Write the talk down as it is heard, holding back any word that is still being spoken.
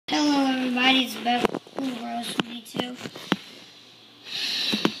Friday's about gross for me too.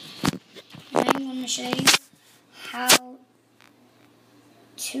 And I'm going to show you how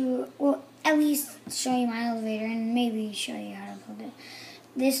to, well, at least show you my elevator and maybe show you how to build it.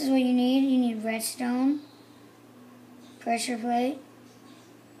 This is what you need. You need redstone, pressure plate,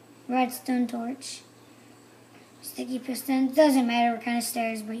 redstone torch, sticky piston. Doesn't matter what kind of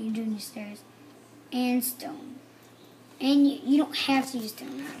stairs, but you do need stairs. And stone. And you don't have to use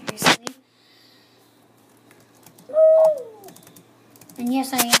stone, obviously. And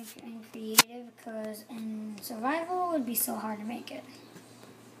yes, I am creative because in survival it would be so hard to make it.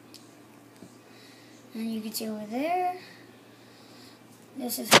 And you can see over there,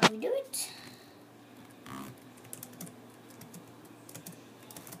 this is how we do it.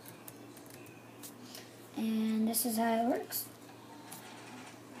 And this is how it works.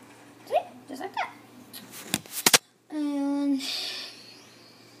 See? Just like that. And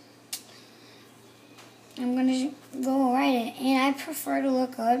I'm going to go write it. And I prefer to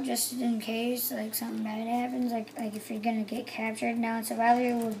look up just in case like something bad happens. Like if you're going to get captured. Now in survival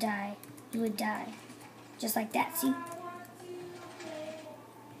you will die. You would die. Just like that, see?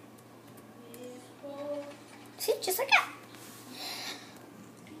 See? Just like that.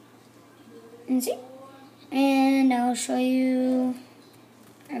 And see? And I'll show you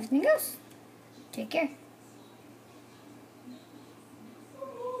everything else. Take care.